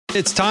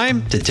It's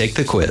time to take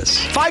the quiz.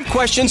 5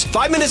 questions,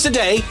 5 minutes a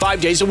day,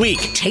 5 days a week.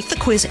 Take the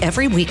quiz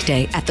every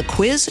weekday at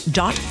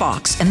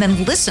thequiz.fox and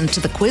then listen to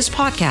the quiz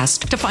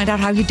podcast to find out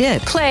how you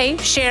did. Play,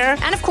 share,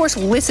 and of course,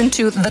 listen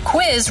to The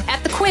Quiz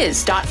at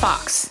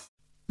thequiz.fox.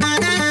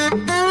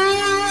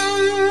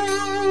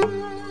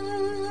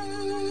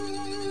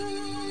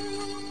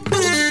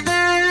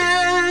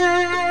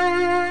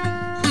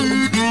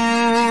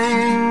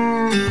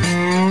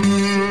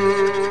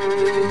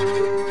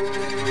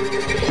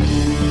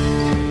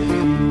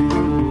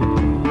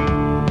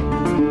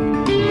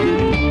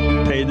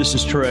 This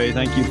is Trey.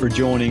 Thank you for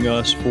joining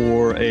us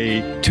for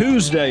a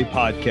Tuesday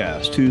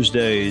podcast,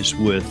 Tuesdays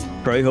with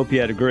Trey. Hope you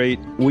had a great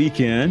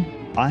weekend.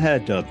 I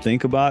had to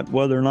think about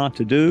whether or not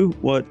to do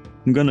what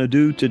I'm going to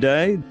do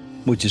today,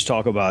 which is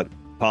talk about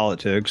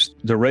politics.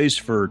 The race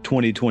for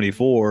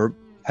 2024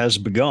 has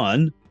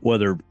begun,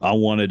 whether I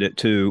wanted it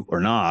to or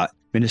not. I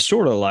mean, it's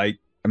sort of like,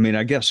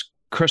 I guess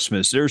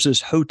Christmas. There's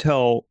this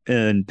hotel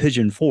in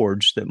Pigeon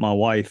Forge that my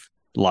wife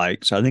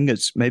likes. I think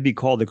it's maybe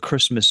called the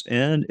Christmas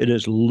Inn. It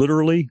is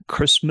literally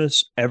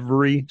Christmas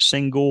every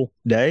single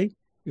day.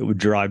 It would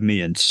drive me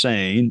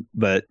insane.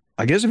 But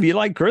I guess if you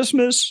like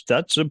Christmas,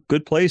 that's a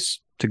good place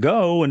to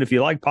go. And if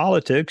you like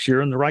politics,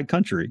 you're in the right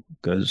country,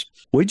 because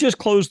we just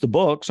closed the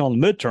books on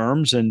the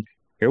midterms and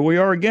here we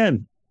are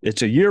again.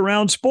 It's a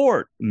year-round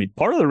sport. I mean,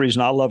 part of the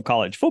reason I love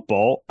college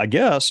football, I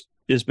guess,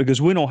 is because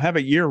we don't have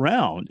it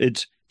year-round.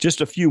 It's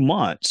just a few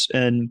months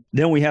and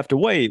then we have to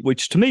wait,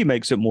 which to me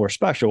makes it more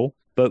special.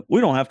 But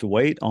we don't have to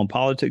wait on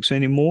politics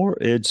anymore.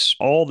 It's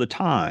all the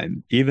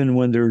time, even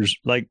when there's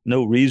like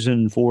no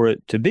reason for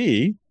it to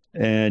be,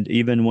 and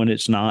even when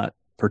it's not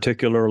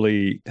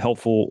particularly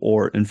helpful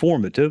or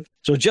informative.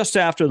 So just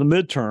after the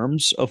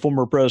midterms,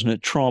 former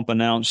President Trump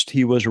announced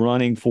he was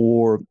running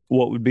for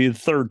what would be the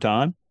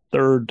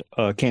third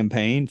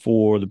campaign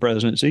for the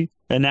presidency.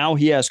 And now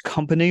he has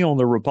company on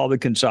the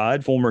Republican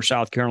side. Former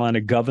South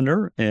Carolina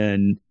governor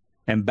and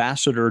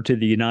ambassador to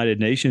the United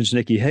Nations,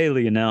 Nikki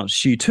Haley, announced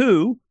she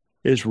too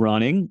is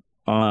running.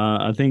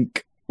 I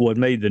think what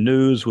made the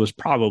news was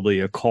probably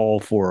a call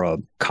for a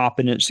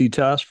competency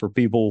test for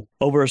people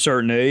over a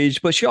certain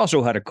age, but she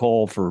also had a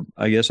call for,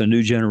 I guess, a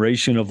new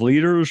generation of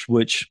leaders,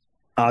 which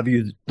I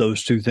view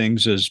those two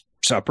things as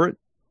separate,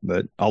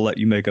 but I'll let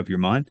you make up your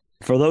mind.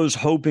 For those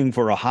hoping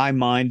for a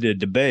high-minded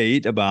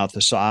debate about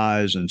the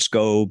size and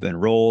scope and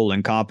role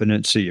and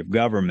competency of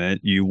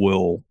government, you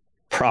will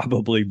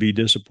probably be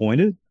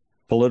disappointed.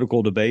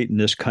 Political debate in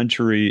this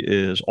country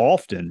is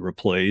often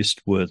replaced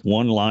with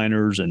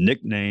one-liners and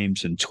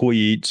nicknames and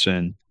tweets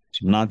and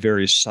some not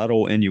very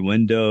subtle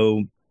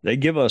innuendo. They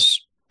give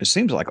us, it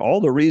seems like, all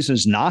the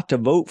reasons not to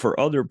vote for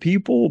other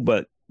people,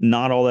 but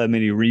not all that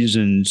many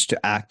reasons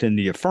to act in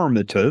the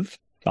affirmative.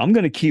 I'm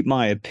going to keep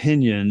my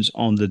opinions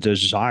on the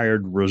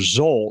desired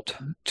result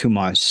to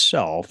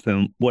myself.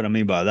 And what I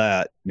mean by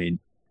that,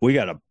 we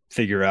got to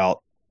figure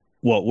out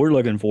what we're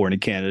looking for in a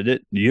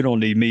candidate. You don't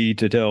need me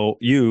to tell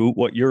you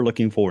what you're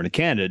looking for in a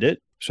candidate.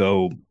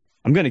 So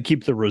I'm going to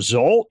keep the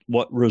result,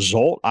 what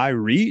result I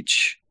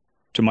reach,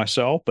 to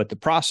myself. But the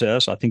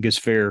process, I think, is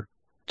fair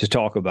to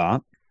talk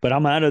about. But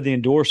I'm out of the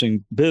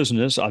endorsing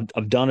business.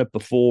 I've done it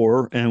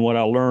before. And what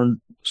I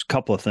learned was a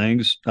couple of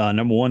things.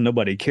 Number one,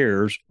 nobody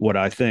cares what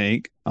I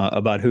think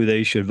about who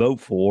they should vote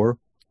for,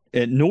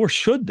 and nor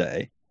should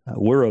they.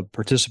 We're a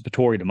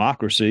participatory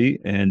democracy,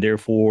 and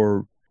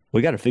therefore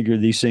we got to figure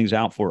these things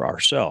out for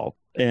ourselves.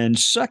 And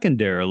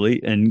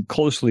secondarily, and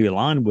closely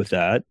aligned with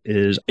that,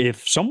 is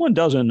if someone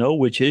doesn't know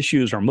which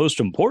issues are most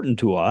important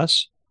to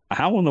us,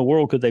 how in the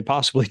world could they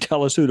possibly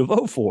tell us who to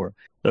vote for?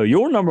 So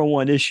your number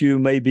one issue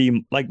may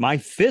be like my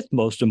fifth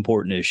most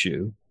important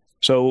issue.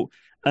 So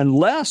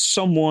unless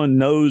someone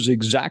knows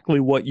exactly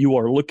what you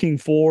are looking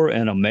for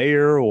in a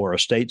mayor or a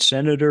state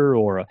senator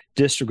or a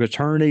district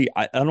attorney,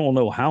 I don't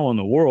know how in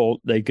the world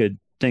they could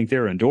think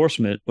their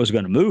endorsement was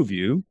going to move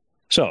you.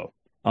 So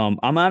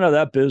I'm out of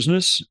that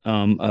business.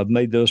 I've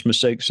made those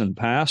mistakes in the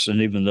past.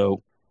 And even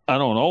though I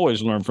don't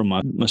always learn from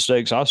my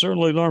mistakes, I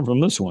certainly learned from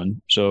this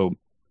one. So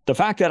the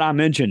fact that I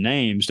mention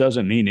names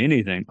doesn't mean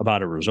anything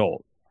about a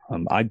result.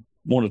 I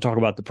want to talk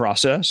about the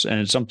process,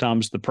 and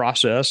sometimes the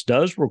process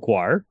does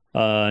require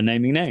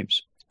naming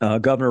names.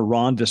 Governor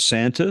Ron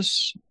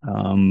DeSantis,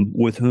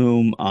 with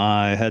whom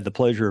I had the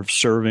pleasure of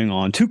serving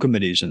on 2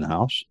 committees in the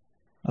House,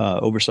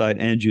 Oversight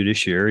and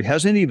Judiciary,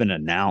 hasn't even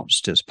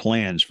announced his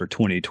plans for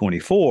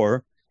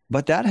 2024.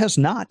 But that has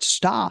not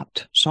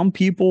stopped some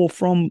people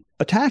from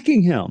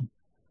attacking him.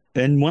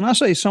 And when I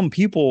say some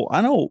people,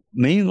 I don't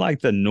mean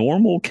like the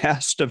normal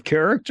cast of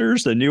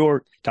characters, the New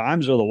York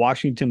Times or the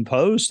Washington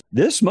Post.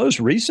 This most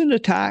recent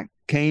attack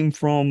came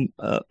from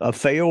a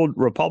failed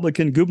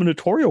Republican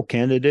gubernatorial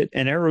candidate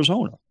in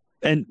Arizona.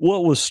 And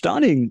what was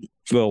stunning,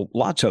 well,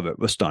 lots of it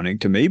was stunning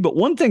to me, but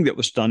one thing that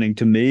was stunning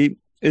to me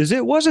is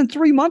it wasn't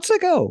 3 months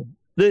ago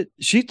that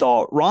she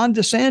thought Ron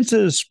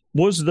DeSantis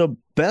was the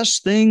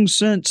best thing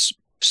since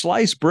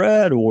sliced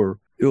bread or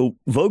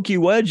Vokey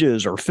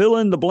wedges or fill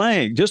in the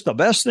blank. Just the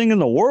best thing in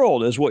the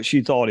world is what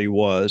she thought he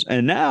was.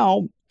 And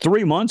now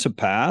 3 months have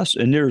passed,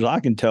 and near as I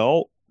can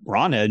tell,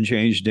 Ron hadn't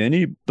changed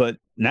any, but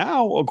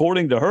now,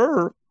 according to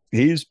her,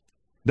 he's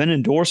been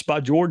endorsed by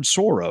George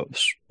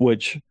Soros,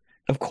 which,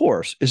 of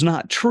course, is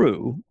not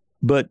true,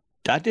 but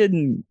that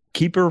didn't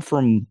keep her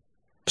from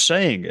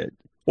saying it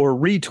or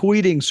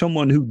retweeting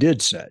someone who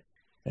did say it.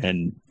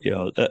 And,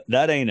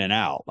 that ain't an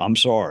out. I'm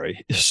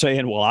sorry.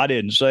 Saying, well, I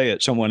didn't say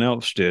it, someone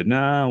else did.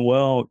 Nah,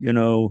 well,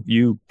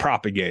 you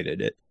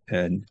propagated it,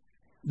 and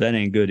that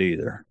ain't good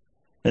either.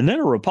 And then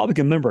a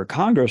Republican member of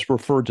Congress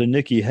referred to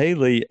Nikki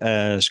Haley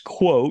as,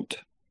 quote,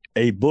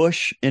 a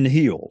Bush in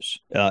heels.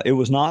 It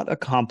was not a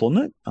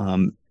compliment,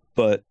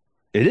 but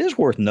it is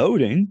worth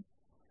noting,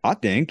 I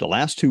think, the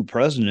last two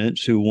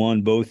presidents who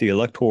won both the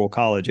Electoral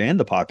College and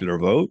the popular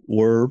vote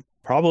were,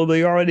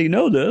 probably already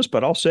know this,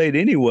 but I'll say it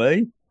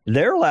anyway,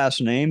 their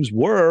last names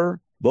were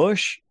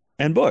Bush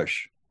and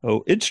Bush.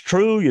 So it's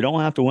true you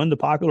don't have to win the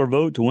popular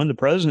vote to win the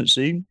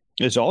presidency.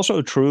 It's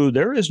also true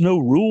there is no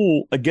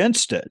rule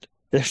against it.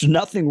 There's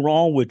nothing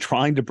wrong with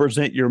trying to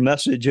present your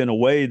message in a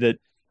way that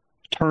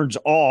turns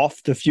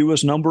off the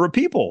fewest number of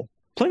people.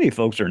 Plenty of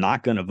folks are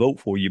not going to vote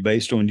for you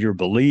based on your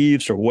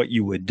beliefs or what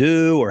you would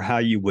do or how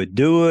you would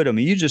do it. I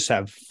mean, you just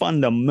have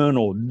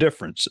fundamental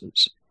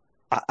differences.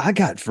 I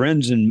got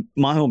friends in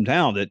my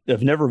hometown that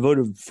have never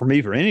voted for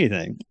me for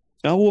anything.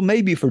 Well,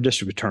 maybe for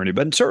district attorney,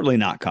 but certainly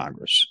not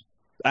Congress.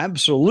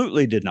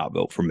 Absolutely did not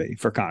vote for me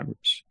for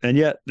Congress. And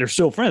yet they're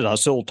still friends. I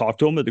still talk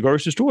to them at the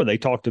grocery store. They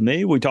talk to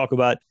me. We talk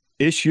about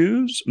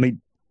issues. I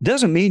mean,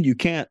 doesn't mean you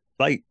can't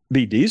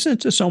be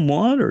decent to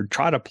someone or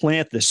try to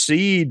plant the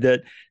seed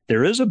that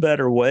there is a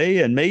better way.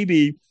 And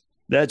maybe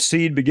that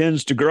seed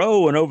begins to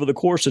grow. And over the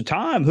course of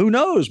time, who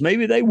knows,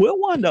 maybe they will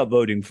wind up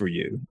voting for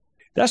you.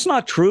 That's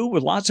not true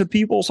with lots of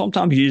people.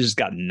 Sometimes you just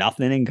got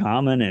nothing in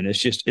common and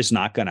it's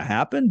not going to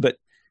happen. But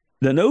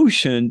the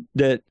notion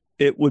that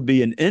it would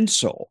be an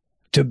insult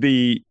to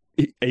be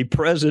a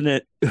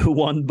president who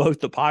won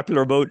both the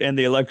popular vote and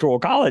the Electoral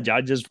College,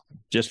 I just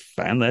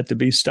found that to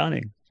be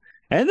stunning.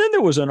 And then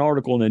there was an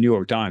article in the New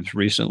York Times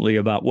recently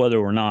about whether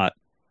or not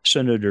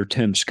Senator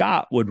Tim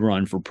Scott would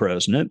run for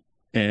president.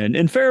 And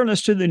in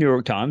fairness to the New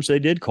York Times, they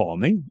did call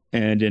me.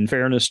 And in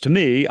fairness to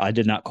me, I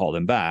did not call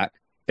them back.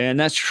 And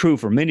that's true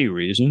for many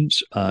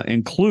reasons,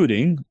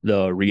 including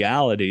the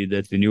reality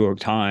that the New York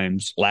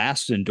Times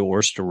last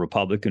endorsed a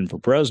Republican for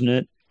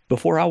president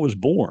before I was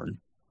born.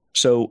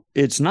 So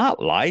it's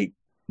not like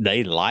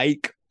they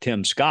like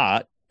Tim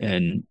Scott,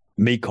 and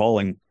me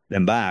calling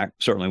them back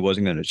certainly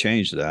wasn't going to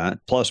change that.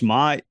 Plus,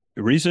 my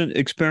recent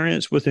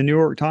experience with the New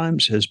York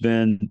Times has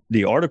been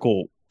the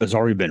article has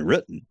already been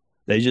written.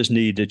 They just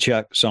need to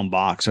check some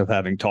box of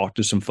having talked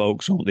to some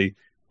folks on the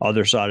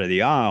other side of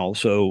the aisle.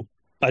 So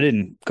I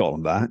didn't call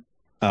them back,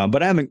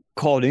 but I haven't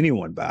called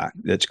anyone back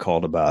that's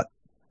called about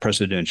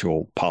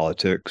presidential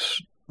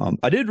politics.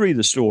 I did read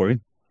the story.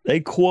 They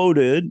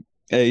quoted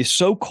a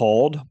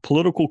so-called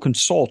political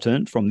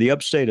consultant from the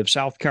upstate of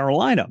South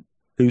Carolina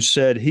who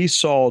said he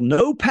saw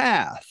no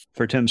path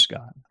for Tim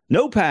Scott,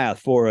 no path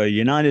for a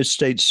United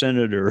States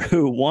senator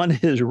who won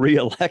his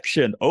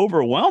reelection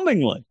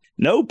overwhelmingly,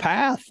 no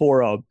path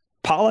for a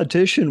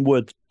politician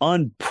with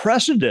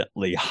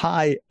unprecedentedly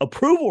high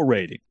approval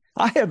rating.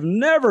 I have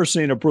never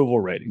seen approval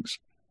ratings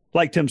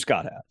like Tim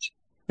Scott has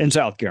in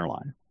South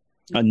Carolina.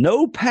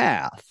 No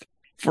path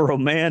for a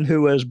man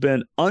who has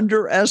been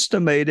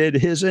underestimated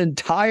his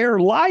entire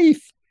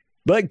life,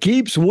 but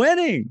keeps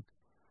winning.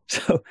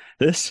 So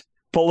this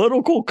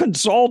political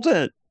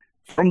consultant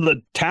from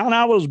the town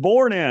I was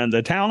born in,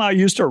 the town I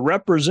used to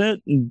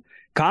represent in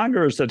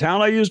Congress, the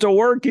town I used to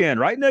work in,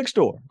 right next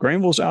door,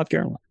 Greenville, South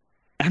Carolina.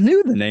 I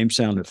knew the name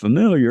sounded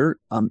familiar.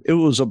 It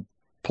was a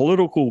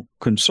political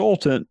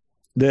consultant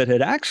that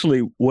had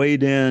actually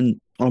weighed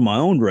in on my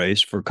own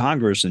race for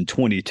Congress in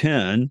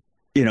 2010.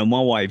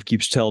 My wife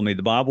keeps telling me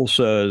the Bible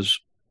says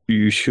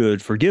you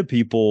should forgive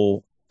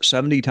people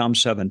 70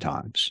 times, 7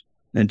 times.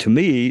 And to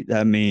me,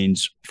 that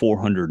means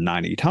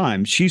 490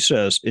 times. She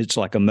says it's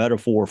like a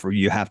metaphor for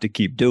you have to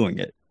keep doing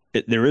it.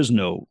 There is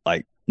no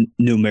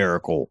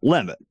numerical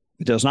limit.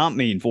 It does not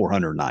mean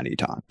 490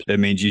 times. It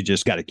means you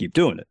just got to keep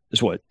doing it,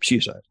 is what she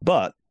said.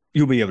 But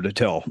you'll be able to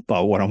tell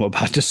by what I'm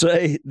about to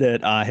say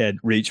that I had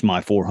reached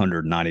my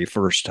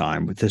 491st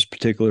time with this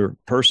particular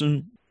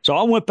person. So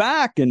I went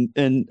back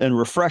and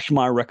refreshed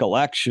my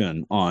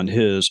recollection on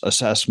his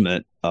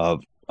assessment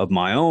of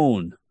my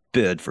own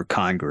bid for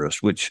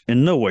Congress, which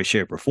in no way,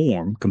 shape, or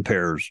form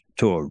compares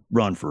to a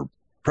run for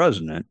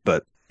president.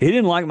 But he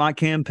didn't like my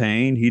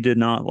campaign. He did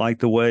not like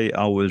the way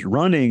I was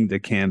running the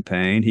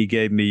campaign. He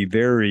gave me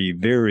very,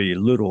 very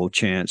little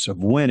chance of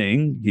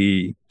winning.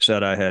 He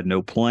said I had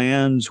no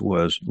plans,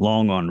 was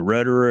long on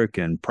rhetoric,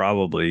 and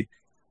probably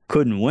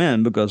couldn't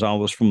win because I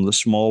was from the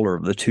smaller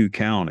of the two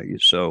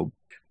counties. So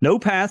no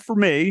path for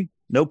me,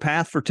 no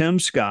path for Tim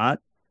Scott.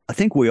 I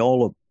think we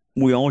all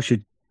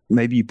should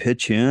maybe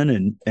pitch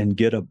in and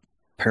get a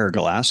pair of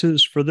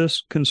glasses for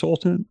this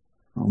consultant.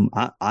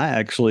 I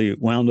actually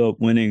wound up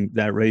winning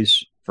that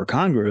race for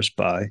Congress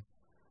by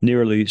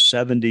nearly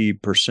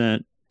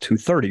 70% to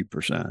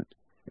 30%.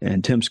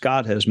 And Tim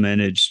Scott has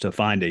managed to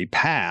find a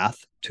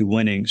path to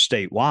winning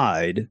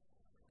statewide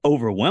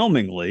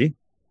overwhelmingly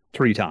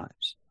 3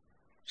 times.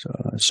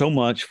 So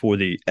much for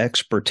the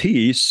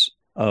expertise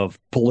of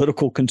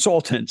political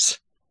consultants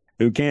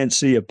who can't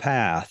see a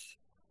path.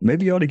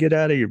 Maybe you ought to get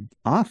out of your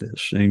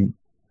office and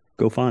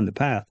go find the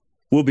path.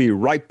 We'll be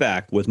right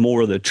back with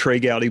more of the Trey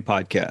Gowdy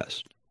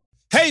podcast.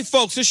 Hey,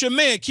 folks, it's your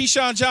man,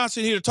 Keyshawn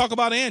Johnson, here to talk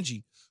about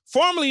Angie,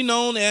 formerly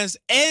known as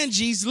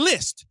Angie's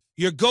List,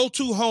 your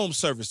go-to home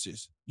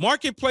services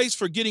marketplace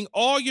for getting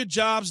all your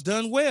jobs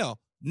done well.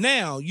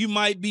 Now, you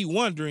might be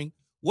wondering,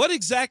 what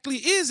exactly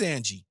is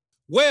Angie?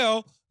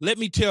 Well, let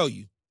me tell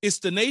you, it's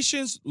the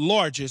nation's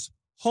largest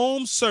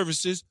home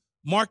services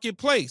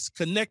marketplace,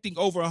 connecting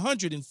over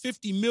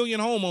 150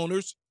 million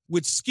homeowners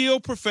with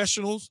skilled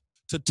professionals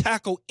to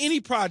tackle any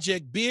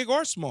project, big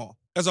or small.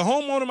 As a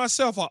homeowner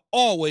myself, I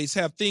always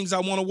have things I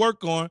want to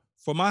work on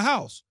for my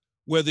house,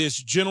 whether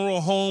it's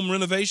general home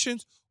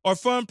renovations or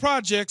fun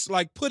projects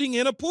like putting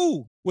in a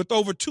pool. With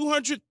over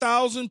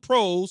 200,000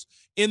 pros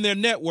in their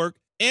network,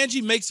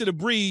 Angie makes it a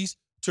breeze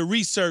to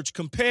research,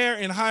 compare,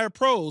 and hire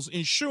pros,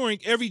 ensuring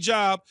every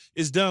job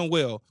is done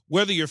well.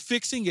 Whether you're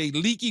fixing a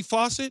leaky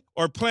faucet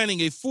or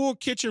planning a full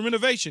kitchen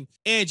renovation,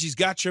 Angie's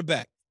got your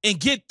back. And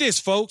get this,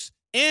 folks,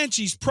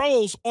 Angie's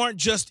pros aren't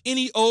just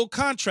any old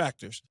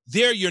contractors.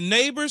 They're your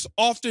neighbors,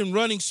 often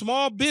running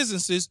small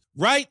businesses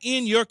right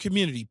in your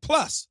community.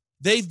 Plus,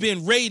 they've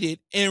been rated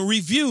and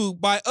reviewed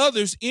by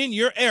others in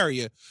your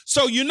area,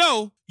 so you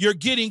know you're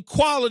getting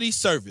quality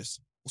service.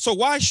 So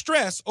why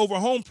stress over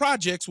home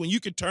projects when you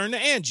can turn to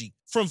Angie?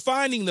 From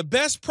finding the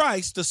best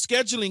price to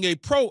scheduling a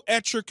pro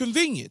at your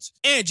convenience,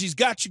 Angie's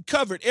got you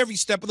covered every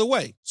step of the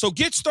way. So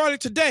get started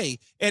today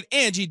at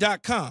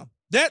Angie.com.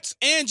 That's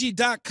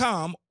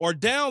Angie.com, or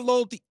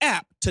download the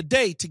app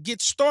today to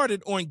get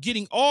started on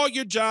getting all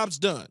your jobs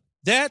done.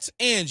 That's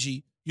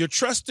Angie, your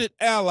trusted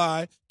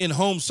ally in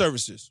home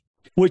services.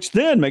 Which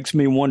then makes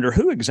me wonder,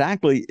 who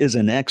exactly is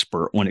an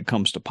expert when it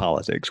comes to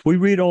politics? We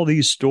read all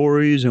these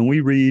stories and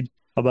we read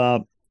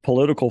about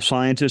political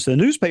scientists. The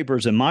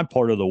newspapers in my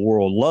part of the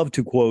world love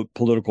to quote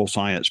political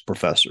science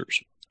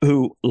professors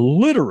who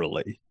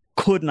literally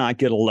could not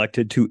get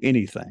elected to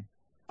anything.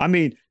 I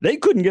mean, they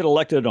couldn't get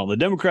elected on the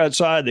Democrat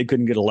side. They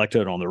couldn't get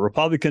elected on the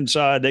Republican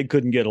side. They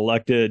couldn't get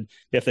elected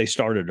if they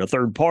started a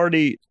third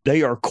party.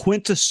 They are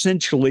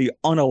quintessentially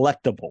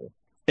unelectable.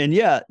 And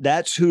yet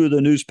that's who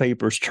the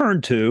newspapers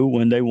turn to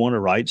when they want to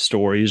write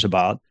stories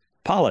about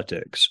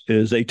politics,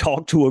 is they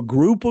talk to a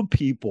group of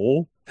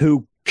people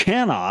who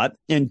cannot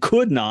and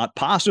could not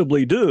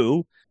possibly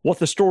do what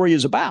the story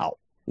is about,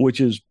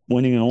 which is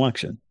winning an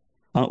election.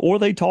 Or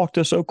they talk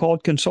to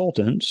so-called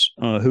consultants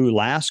who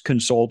last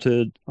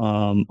consulted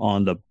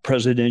on the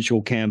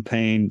presidential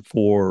campaign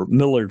for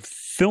Millard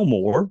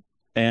Fillmore.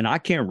 And I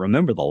can't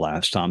remember the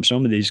last time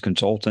some of these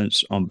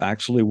consultants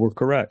actually were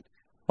correct.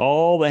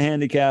 All the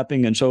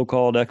handicapping and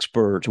so-called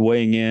experts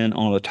weighing in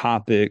on a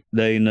topic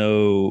they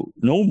know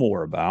no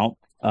more about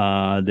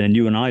than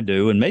you and I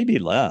do, and maybe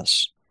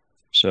less.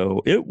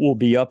 So it will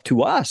be up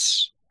to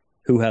us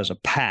who has a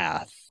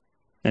path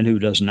and who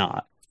does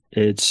not.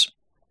 It's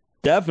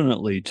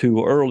definitely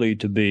too early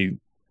to be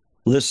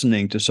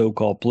listening to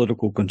so-called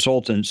political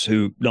consultants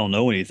who don't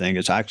know anything.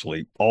 It's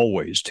actually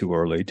always too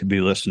early to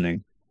be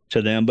listening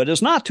to them, but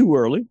it's not too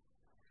early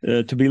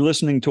to be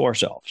listening to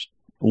ourselves.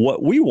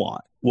 What we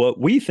want, what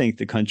we think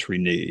the country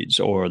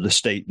needs or the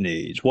state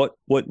needs, what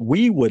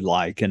we would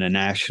like in a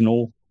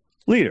national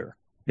leader.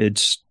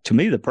 It's, to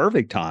me, the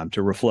perfect time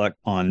to reflect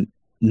on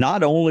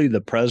not only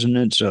the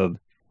presidents of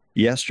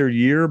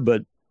yesteryear,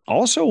 but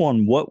also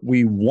on what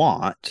we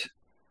want,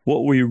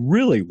 what we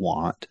really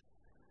want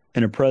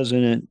in a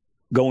president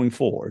going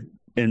forward,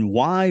 and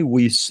why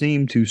we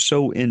seem to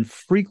so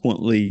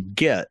infrequently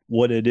get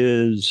what it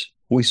is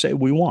we say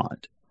we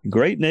want.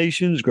 Great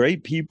nations,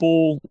 great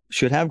people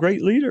should have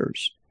great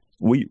leaders.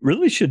 We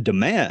really should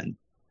demand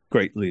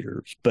great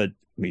leaders, but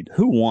I mean,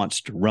 who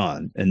wants to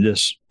run in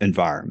this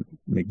environment?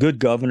 I mean, good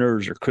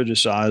governors are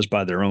criticized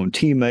by their own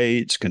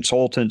teammates.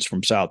 Consultants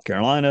from South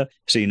Carolina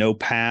see no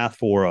path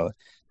for a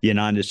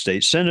United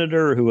States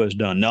senator who has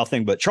done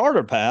nothing but chart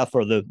a path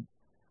for the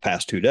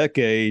past 2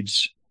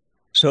 decades.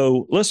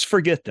 So let's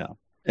forget them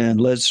and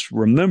let's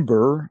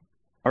remember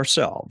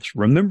ourselves.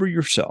 Remember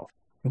yourself.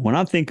 When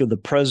I think of the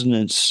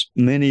presidents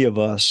many of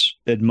us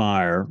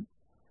admire,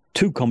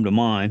 2 come to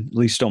mind, at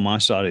least on my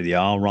side of the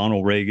aisle,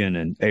 Ronald Reagan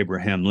and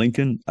Abraham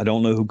Lincoln. I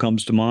don't know who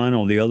comes to mind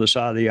on the other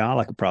side of the aisle.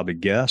 I could probably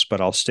guess,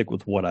 but I'll stick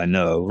with what I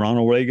know.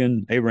 Ronald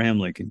Reagan, Abraham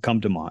Lincoln come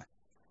to mind.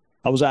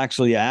 I was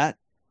actually at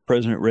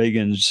President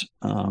Reagan's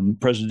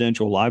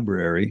presidential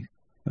library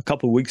a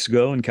couple of weeks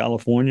ago in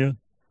California,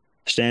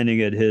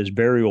 standing at his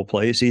burial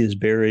place. He is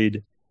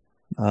buried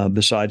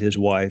beside his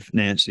wife,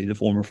 Nancy, the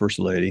former First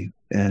Lady.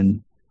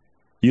 And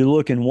you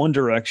look in one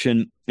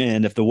direction,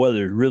 and if the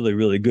weather is really,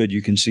 really good,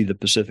 you can see the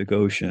Pacific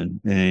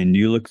Ocean. And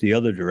you look the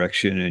other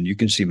direction, and you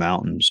can see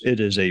mountains. It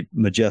is a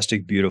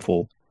majestic,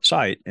 beautiful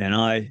sight. And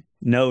I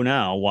know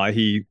now why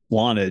he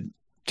wanted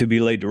to be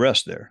laid to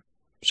rest there,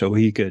 so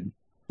he could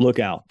look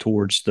out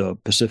towards the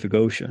Pacific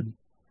Ocean.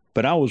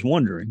 But I was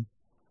wondering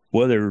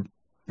whether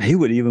he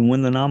would even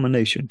win the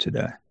nomination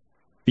today.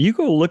 You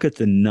go look at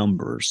the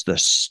numbers, the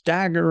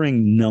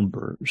staggering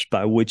numbers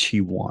by which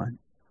he won.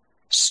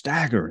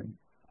 Staggering.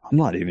 I'm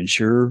not even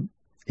sure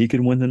he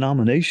could win the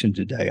nomination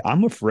today.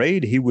 I'm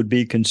afraid he would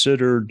be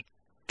considered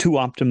too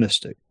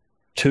optimistic,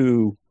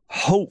 too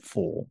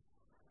hopeful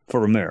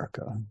for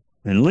America.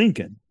 And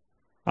Lincoln,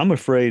 I'm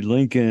afraid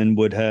Lincoln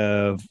would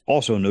have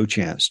also no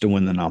chance to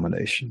win the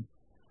nomination.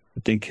 I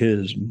think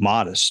his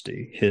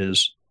modesty,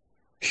 his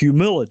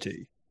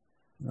humility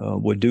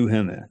would do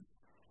him in.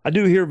 I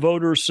do hear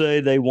voters say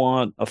they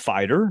want a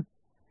fighter.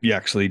 You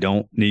actually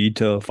don't need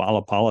to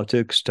follow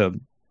politics to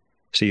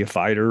see a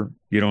fighter.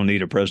 You don't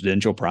need a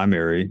presidential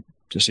primary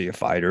to see a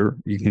fighter.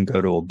 You can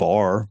go to a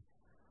bar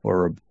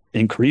or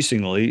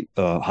increasingly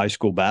a high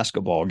school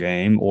basketball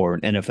game or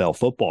an NFL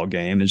football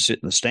game and sit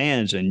in the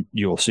stands and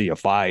you'll see a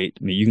fight.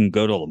 I mean, you can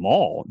go to the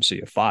mall and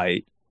see a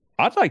fight.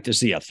 I'd like to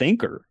see a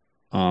thinker,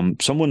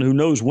 someone who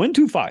knows when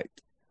to fight.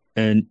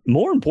 And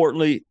more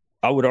importantly,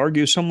 I would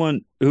argue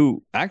someone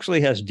who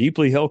actually has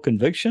deeply held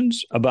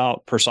convictions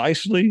about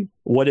precisely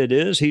what it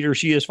is he or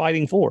she is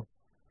fighting for.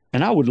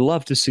 And I would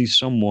love to see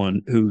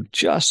someone who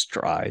just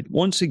tried,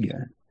 once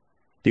again,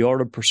 the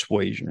art of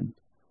persuasion.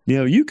 You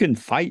know, you can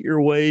fight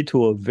your way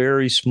to a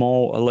very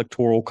small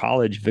electoral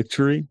college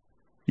victory.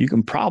 You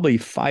can probably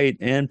fight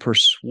and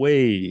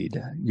persuade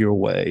your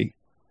way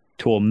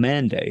to a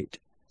mandate,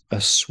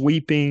 a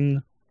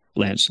sweeping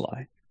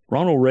landslide.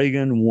 Ronald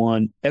Reagan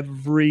won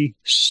every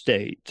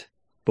state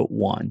but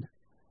one.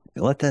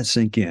 Let that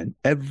sink in.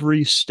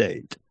 Every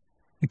state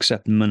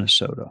except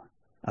Minnesota.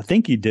 I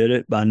think he did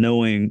it by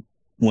knowing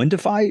when to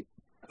fight,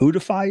 who to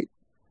fight,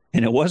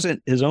 and it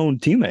wasn't his own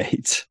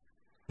teammates.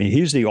 I mean,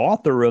 he's the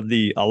author of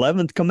the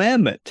 11th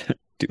commandment.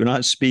 Do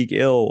not speak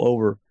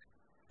ill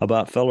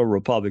about fellow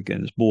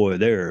Republicans. Boy,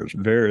 there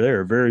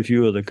are very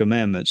few of the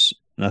commandments.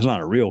 That's not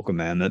a real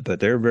commandment, but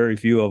there are very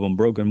few of them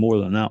broken more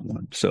than that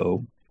one.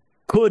 So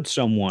could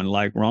someone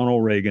like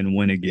Ronald Reagan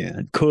win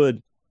again?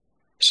 Could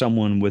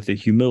someone with the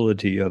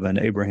humility of an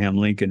Abraham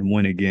Lincoln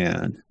win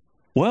again?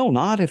 Well,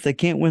 not if they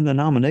can't win the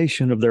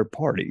nomination of their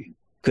party.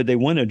 Could they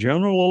win a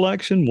general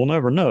election? We'll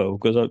never know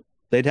because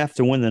they'd have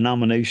to win the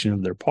nomination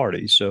of their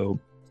party.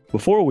 So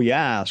before we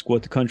ask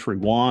what the country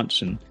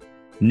wants and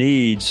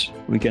needs,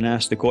 we can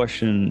ask the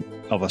question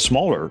of a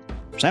smaller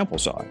sample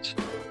size.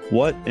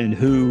 What and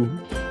who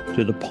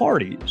do the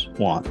parties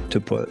want to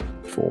put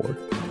forward?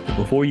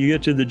 Before you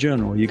get to the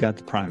general, you got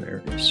the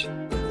primaries.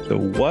 So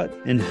what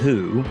and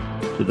who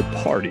do the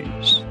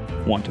parties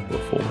want to put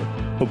forward?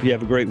 Hope you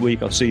have a great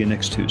week. I'll see you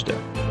next Tuesday.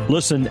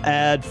 Listen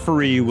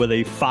ad-free with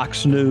a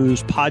Fox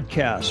News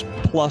Podcast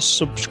Plus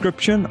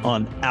subscription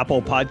on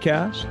Apple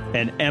Podcasts.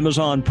 And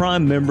Amazon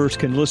Prime members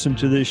can listen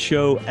to this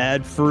show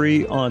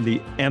ad-free on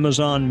the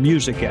Amazon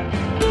Music app.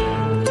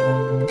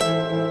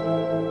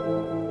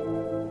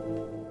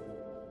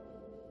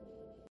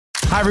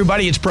 Hi,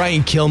 everybody. It's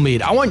Brian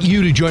Kilmeade. I want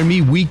you to join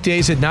me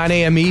weekdays at 9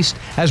 a.m. East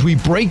as we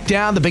break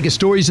down the biggest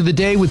stories of the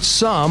day with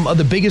some of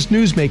the biggest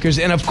newsmakers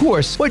and, of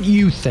course, what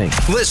you think.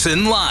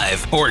 Listen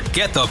live or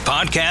get the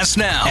podcast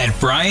now at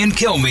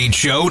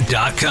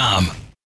BrianKilmeadeShow.com.